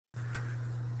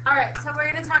All right, so we're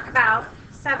going to talk about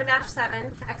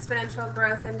 7-7, exponential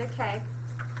growth and decay.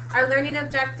 Our learning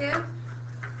objective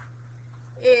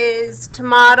is to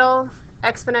model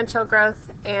exponential growth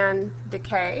and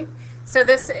decay. So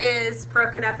this is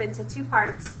broken up into two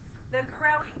parts, the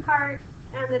growing part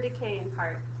and the decaying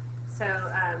part. So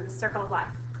the circle of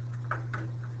life.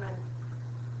 When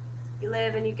you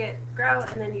live and you grow,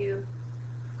 and then you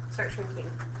start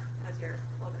shrinking as you're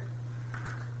older.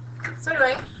 So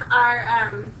anyway,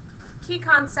 our key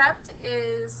concept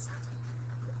is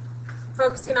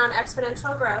focusing on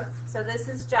exponential growth. So this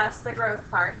is just the growth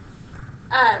part.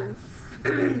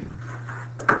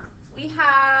 We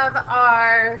have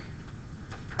our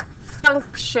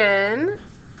function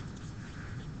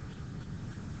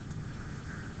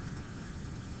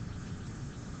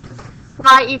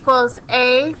y equals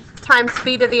a times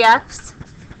b to the x.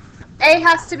 A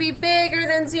has to be bigger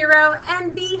than 0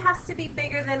 and b has to be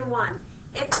bigger than 1.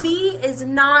 If b is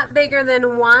not bigger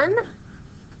than 1,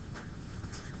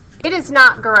 it is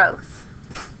not growth.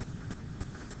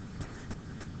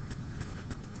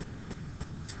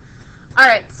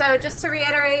 Alright, so just to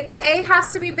reiterate, a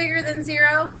has to be bigger than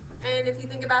 0, and if you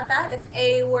think about that, if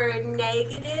a were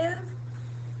negative,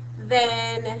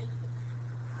 then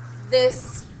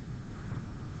this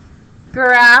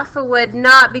graph would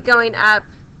not be going up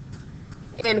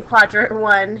in quadrant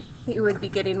 1. You would be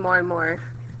getting more and more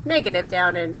negative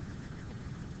down in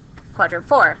quadrant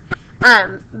 4.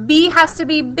 B has to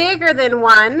be bigger than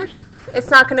 1.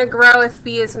 It's not going to grow if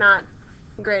b is not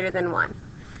greater than 1.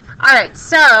 Alright,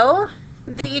 so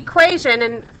the equation,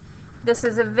 and this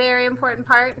is a very important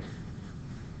part,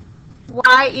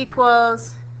 y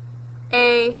equals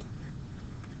a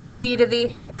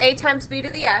times b to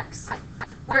the x,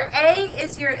 where a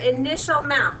is your initial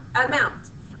amount.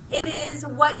 It is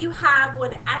what you have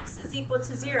when x is equal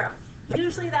to 0.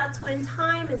 Usually that's when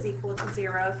time is equal to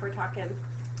 0, if we're talking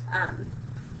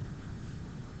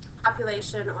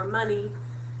population or money.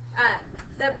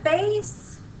 The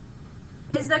base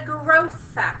is the growth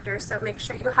factor, so make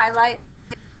sure you highlight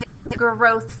the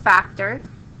growth factor.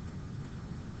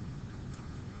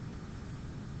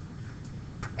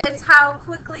 It's how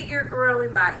quickly you're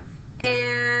growing by.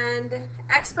 And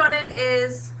exponent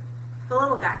is the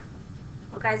little guy.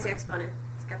 What guy's the exponent?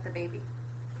 It's got the baby.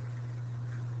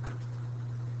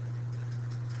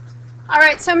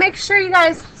 Alright, so make sure you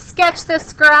guys sketch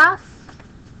this graph.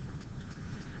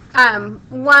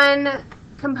 One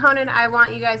component I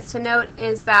want you guys to note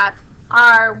is that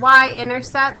our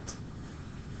y-intercept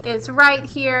is right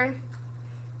here.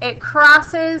 It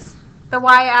crosses the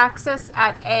y-axis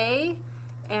at A,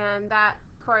 and that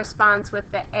corresponds with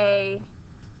the A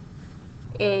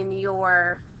in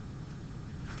your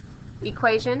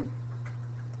equation.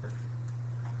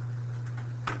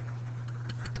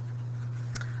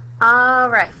 All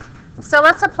right, so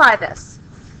let's apply this.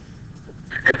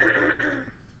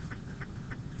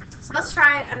 So let's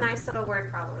try a nice little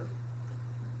word problem.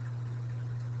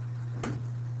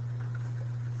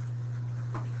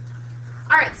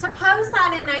 All right, suppose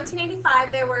that in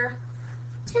 1985 there were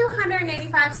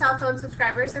 285 cell phone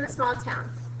subscribers in a small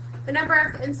town. The number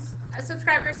of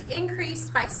subscribers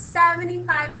increased by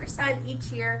 75%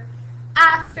 each year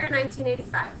after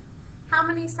 1985. How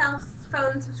many cell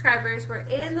phone subscribers were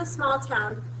in the small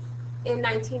town in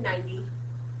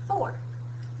 1994?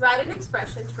 Write an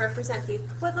expression to represent the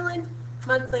equivalent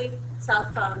monthly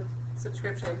cell phone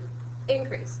subscription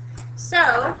increase.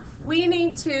 So we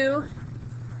need to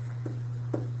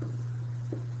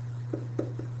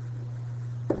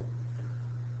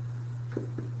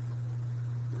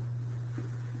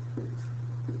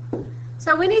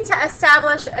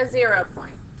establish a 0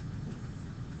 point.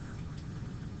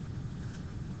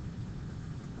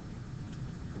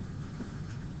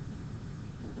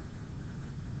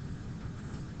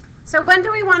 So when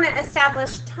do we want to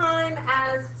establish time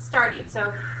as starting?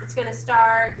 So it's going to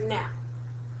start now.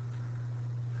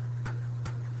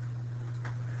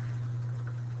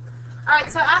 All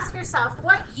right, so ask yourself,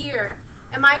 what year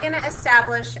am I going to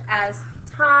establish as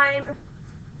time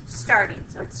starting?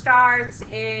 So it starts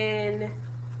in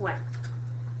when?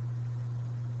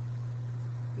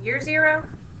 Year 0.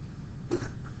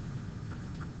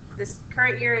 This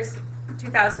current year is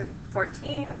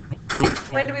 2014.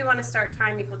 When do we want to start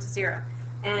time equal to 0?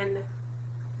 And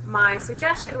my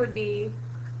suggestion would be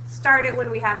start it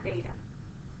when we have data.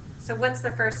 So what's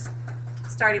the first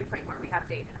starting point where we have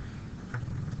data?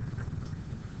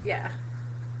 Yeah.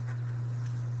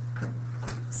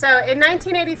 So in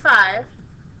 1985,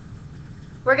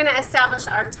 we're going to establish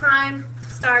our time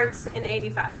starts in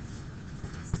 85.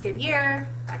 It's a good year.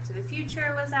 Back to the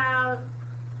Future was out.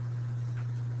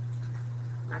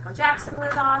 Michael Jackson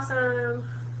was awesome.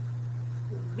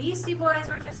 Beastie Boys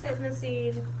were just hitting the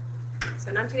scene.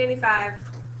 So 1985,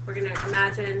 we're going to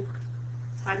imagine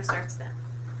time starts then.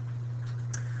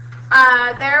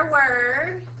 There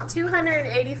were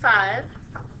 285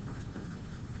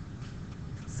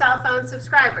 cell phone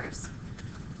subscribers.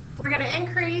 We're going to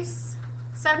increase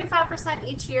 75%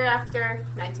 each year after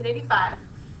 1985.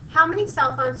 How many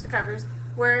cell phone subscribers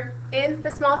were in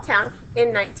the small town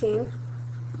in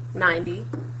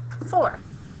 1994?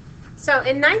 So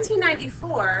in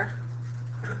 1994,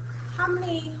 how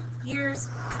many years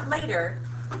later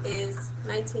is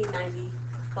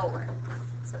 1994?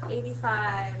 So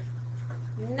 85,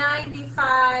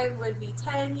 95 would be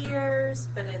 10 years,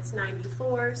 but it's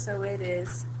 94, so it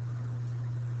is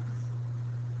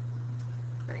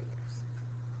 9 years.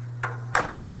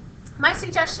 My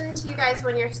suggestion to you guys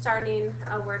when you're starting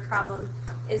a word problem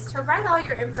is to write all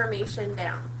your information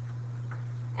down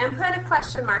and put a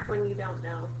question mark when you don't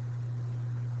know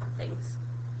things,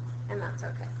 and that's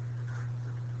okay.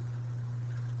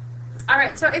 All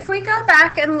right, so if we go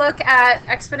back and look at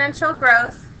exponential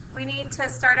growth, we need to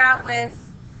start out with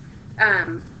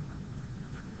our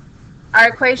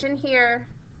equation here,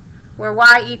 where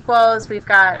y equals, we've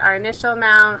got our initial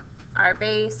amount, our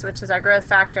base, which is our growth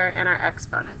factor, and our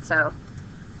exponent. So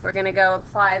we're going to go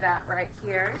apply that right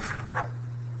here.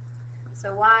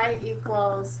 So y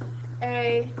equals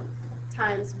a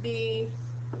times b,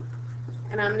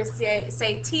 and I'm going to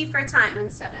say t for time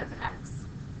instead of x.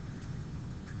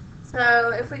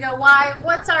 So if we go y,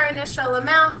 what's our initial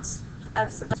amount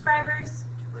of subscribers?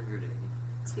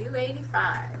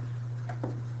 285.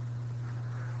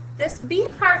 This b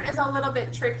part is a little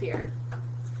bit trickier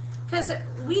because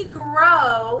we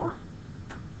grow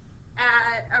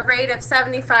at a rate of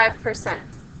 75%.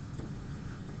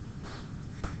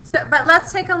 So, but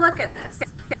let's take a look at this,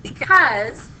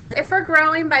 because if we're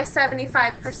growing by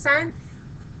 75%,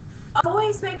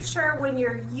 always make sure when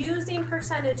you're using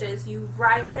percentages, you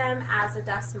write them as a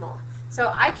decimal.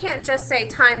 So I can't just say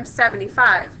times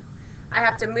 75. I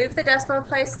have to move the decimal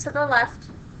place to the left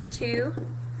 2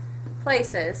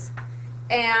 places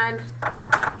and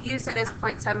use it as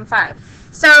 0.75.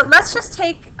 So let's just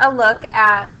take a look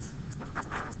at,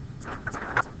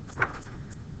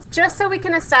 just so we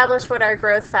can establish what our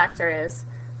growth factor is,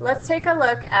 let's take a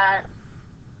look at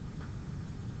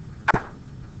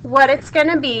what it's going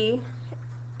to be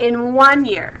in 1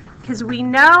 year, because we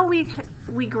know we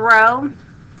grow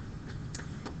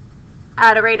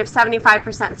at a rate of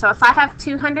 75%. So if I have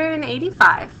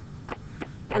 285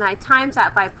 and I times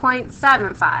that by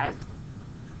 0.75,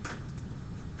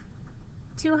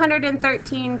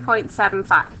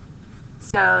 213.75.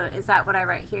 So is that what I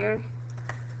write here?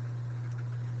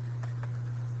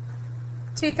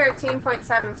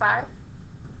 213.75.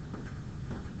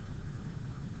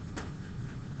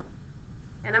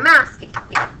 And I'm asking,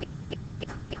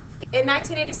 in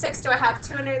 1986, do I have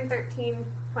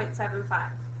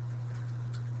 213.75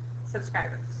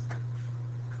 subscribers?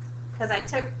 Because I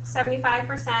took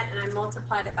 75% and I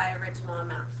multiplied it by original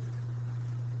amount.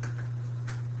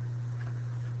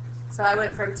 So I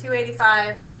went from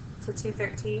 285 to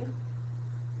 213.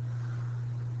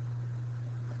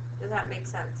 Does that make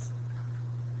sense?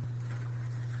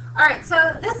 All right,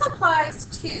 so this applies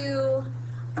to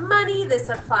money. This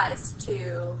applies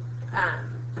to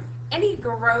any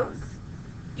growth.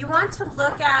 You want to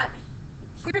look at,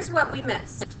 here's what we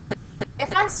missed.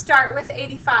 If I start with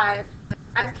 85,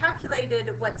 I've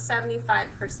calculated what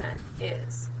 75%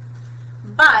 is.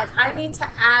 But I need to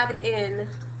add in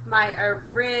my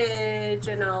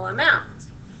original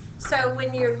amount. So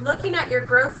when you're looking at your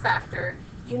growth factor,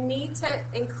 you need to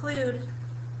include,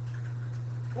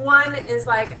 one is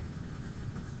like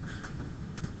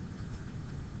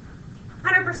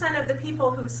 100% of the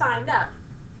people who signed up,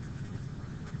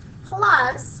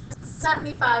 plus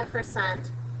 75%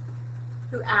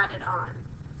 who added on.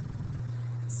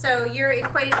 So your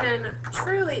equation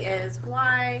truly is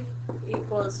y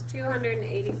equals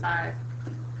 285,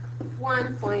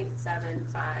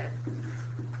 1.75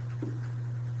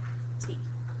 t.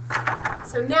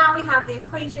 So now we have the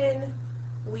equation.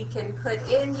 We can put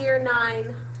in year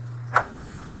 9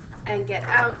 and get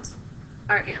out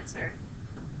our answer.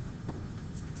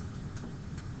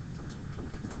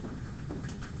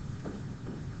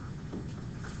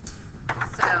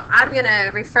 So I'm going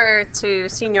to refer to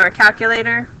senior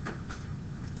calculator,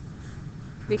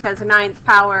 because the 9th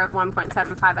power of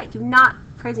 1.75 I do not,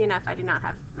 crazy enough, I do not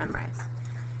have memorized.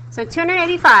 So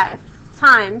 285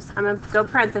 times, I'm going to go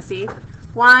parentheses,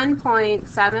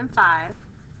 1.75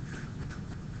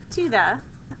 to the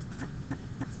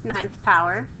 9th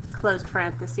power, close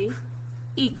parenthesis,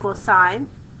 equal sign,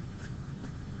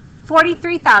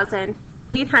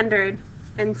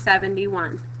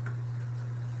 43,871.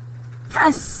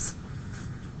 Yes!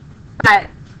 But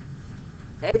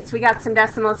we got some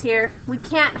decimals here. We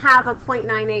can't have a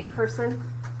 0.98 person,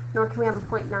 nor can we have a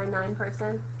 0.99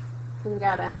 person. We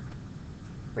gotta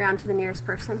round to the nearest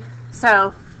person.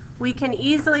 So we can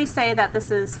easily say that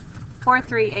this is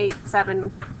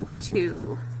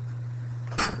 43872.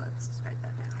 Let's just write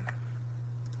that down.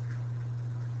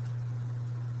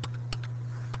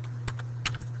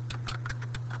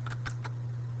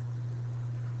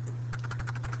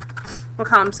 We'll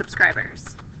call them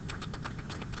subscribers.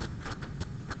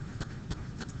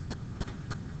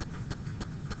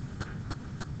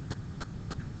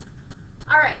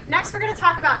 All right, next we're going to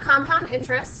talk about compound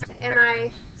interest, and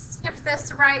I skipped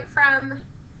this right from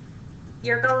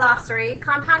your glossary.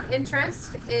 Compound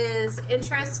interest is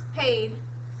interest paid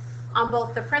on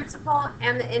both the principal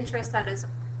and the interest that has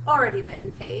already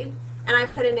been paid, and I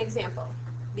put an example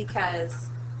because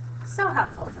it's so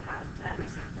helpful to have that.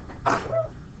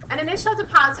 An initial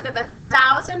deposit of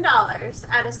 $1,000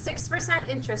 at a 6%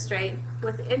 interest rate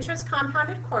with interest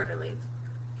compounded quarterly.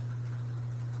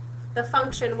 The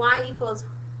function y equals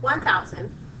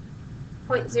 1,000,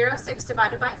 0.06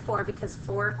 divided by 4 because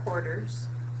 4 quarters,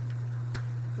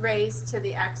 raised to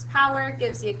the x power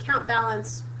gives the account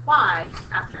balance y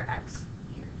after x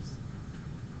years.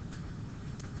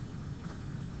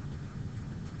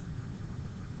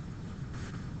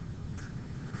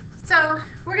 So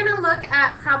we're going to look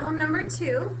at problem number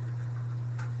 2.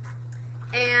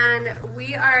 And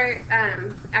we are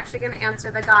actually going to answer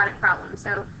the got it problem.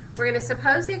 So we're going to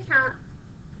suppose the account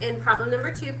in problem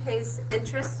number 2 pays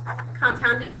interest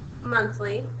compounded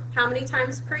monthly. How many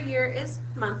times per year is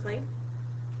monthly?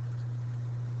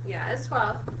 Yeah, it's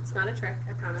 12. It's not a trick,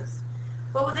 I promise.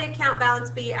 What will the account balance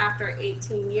be after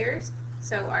 18 years?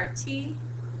 So our t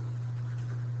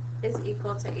is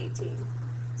equal to 18.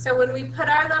 So when we put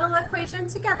our little equation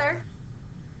together,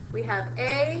 we have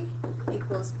a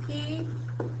equals p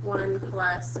 1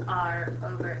 plus r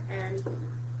over n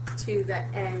to the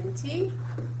nt.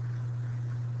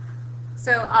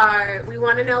 So we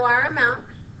want to know our amount,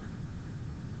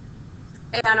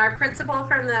 and our principal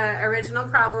from the original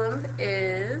problem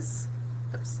is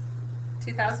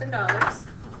 $2,000.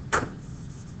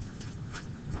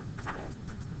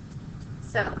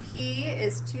 So P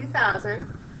is 2,000.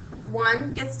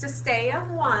 1 gets to stay at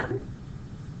 1.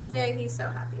 Yay, he's so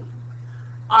happy.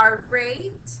 Our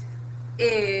rate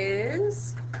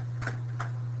is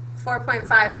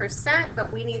 4.5%,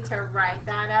 but we need to write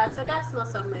that as a decimal,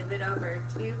 so move it over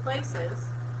 2 places.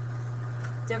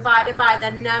 Divided by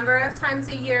the number of times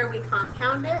a year we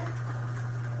compound it.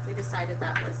 We decided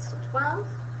that was 12.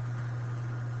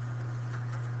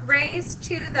 Raised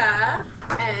to the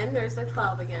n, there's the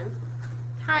 12 again,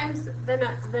 times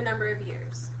the number of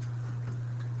years.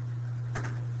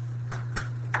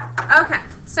 Okay,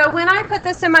 so when I put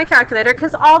this in my calculator,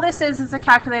 because all this is a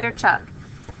calculator chug.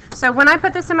 So when I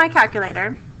put this in my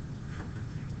calculator,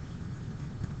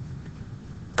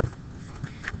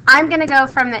 I'm going to go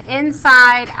from the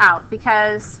inside out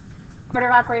because order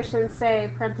of operations say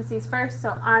parentheses first,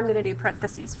 so I'm going to do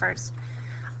parentheses first.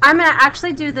 I'm going to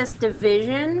actually do this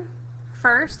division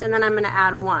first, and then I'm going to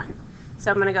add 1.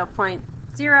 So I'm going to go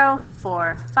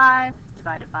 0.045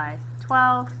 divided by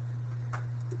 12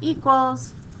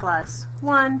 equals plus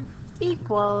 1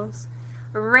 equals,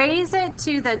 raise it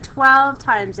to the 12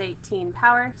 times 18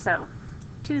 power, so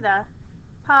to the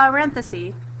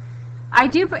parenthesis. I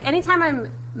do, anytime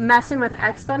I'm messing with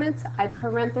exponents, I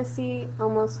parenthesis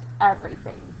almost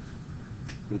everything.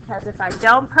 Because if I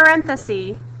don't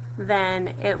parenthesis, then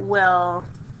it will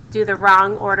do the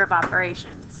wrong order of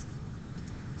operations.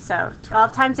 So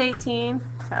 12 times 18,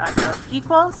 so I go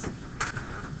equals,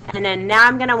 and then now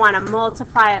I'm going to want to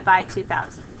multiply it by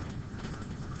 2,000.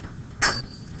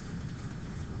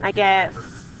 I get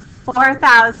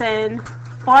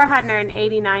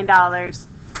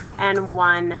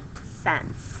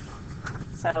 $4,489.01.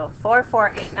 So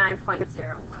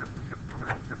 4489.01.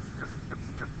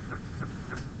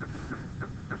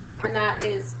 And that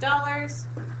is dollars,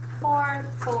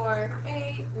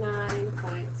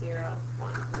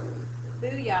 4489.01.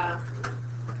 Booyah.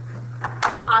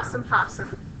 Awesome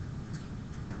possum.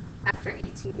 After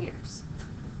 18 years.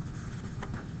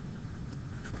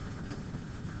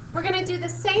 We're going to do the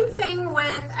same thing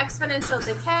with exponential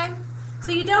decay.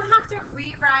 So you don't have to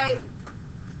rewrite.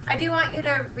 I do want you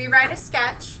to rewrite a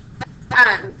sketch.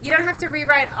 You don't have to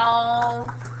rewrite all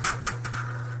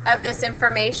of this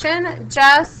information,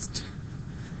 just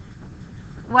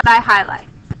what I highlight.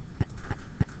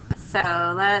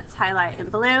 So let's highlight in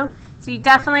blue. So you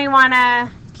definitely want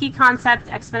to key concept,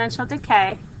 exponential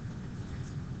decay.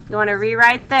 You want to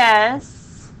rewrite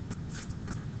this,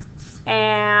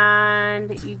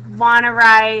 and you want to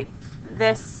write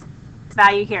this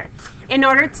value here. In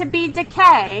order to be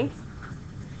decay,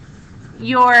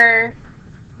 your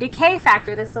decay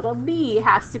factor, this little b,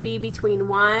 has to be between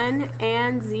 1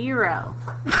 and 0.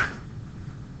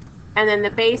 And then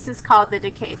the base is called the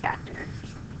decay factor.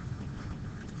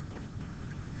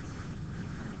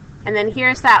 And then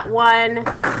here's that 1.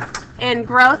 In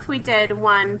growth, we did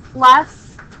 1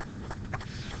 plus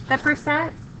the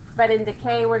percent, but in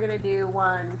decay, we're going to do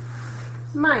 1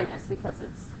 minus because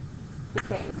it's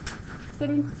decaying. It's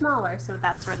getting smaller, so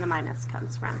that's where the minus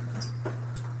comes from.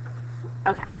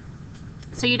 Okay.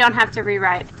 So you don't have to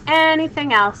rewrite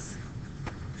anything else.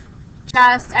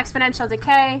 Just exponential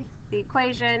decay, the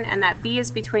equation, and that b is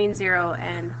between 0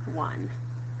 and 1.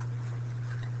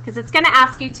 Because it's going to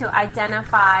ask you to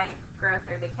identify growth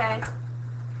or decay.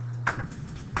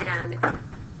 And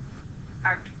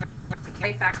our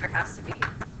decay factor has to be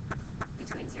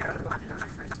between 0 and 1 in order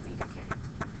for it to be decay.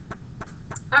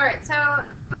 All right, so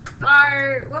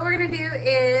what we're going to do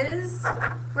is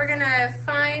we're going to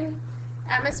find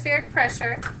atmospheric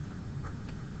pressure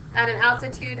at an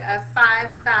altitude of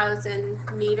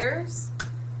 5,000 meters.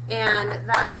 And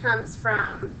that comes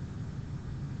from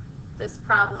this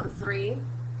problem 3.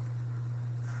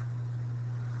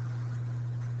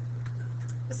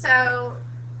 So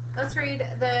let's read.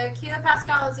 The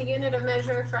kilopascal is a unit of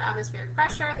measure for atmospheric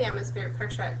pressure. The atmospheric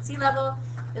pressure at sea level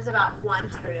is about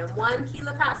 101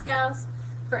 kilopascals.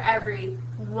 For every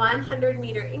 100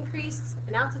 meter increase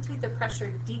in altitude, the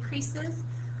pressure decreases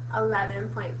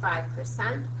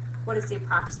 11.5%. What is the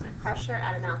approximate pressure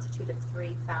at an altitude of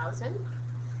 3,000?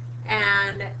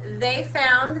 And they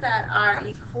found that our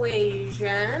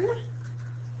equation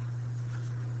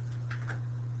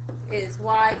is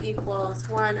y equals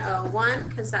 101,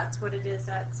 because that's what it is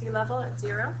at sea level at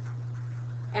 0,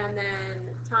 and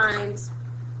then times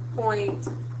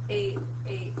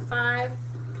 0.885,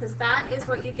 because that is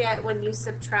what you get when you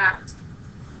subtract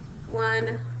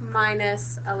 1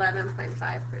 minus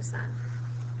 11.5%.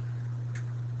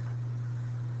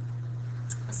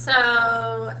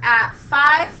 So at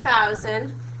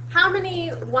 5,000, how many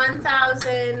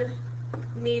 1,000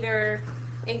 meter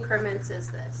increments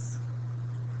is this?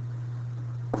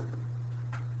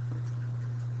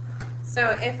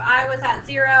 So if I was at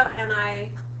 0 and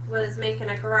I was making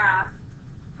a graph,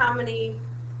 how many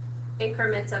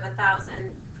increments of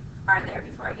 1,000 are there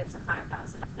before I get to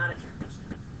 5,000? Not a trick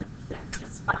question. No,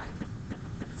 just 5.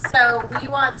 So we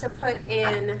want to put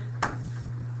in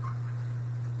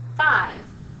 5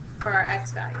 for our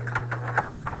x value.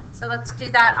 So let's do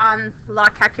that on La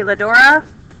Calculadora.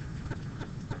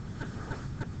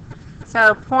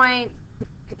 So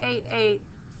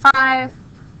 0.885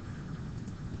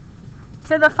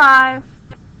 to the 5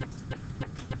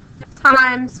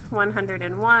 times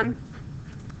 101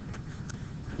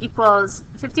 equals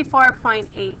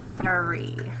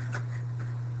 54.83.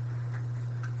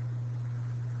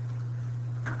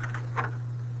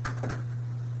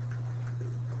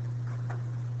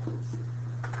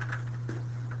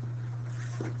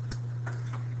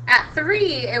 At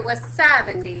 3, it was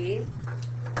 70.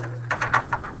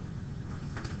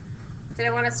 Did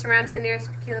I want us to round to the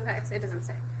nearest kilopascal? It doesn't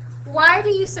say. Why do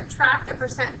you subtract the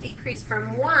percent decrease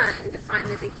from 1 to find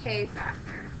the decay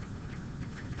factor?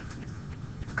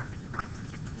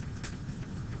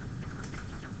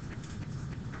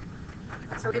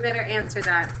 So we better answer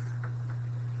that.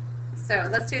 So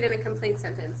let's do it in a complete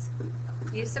sentence.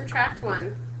 You subtract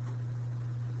 1.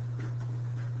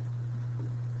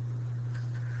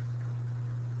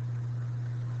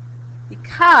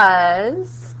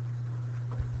 Because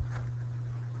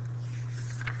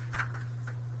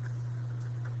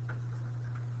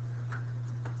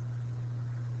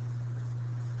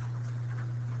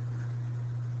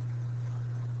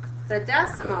the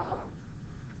decimal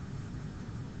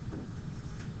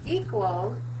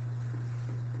equal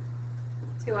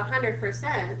to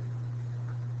 100%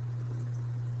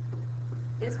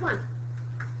 is 1.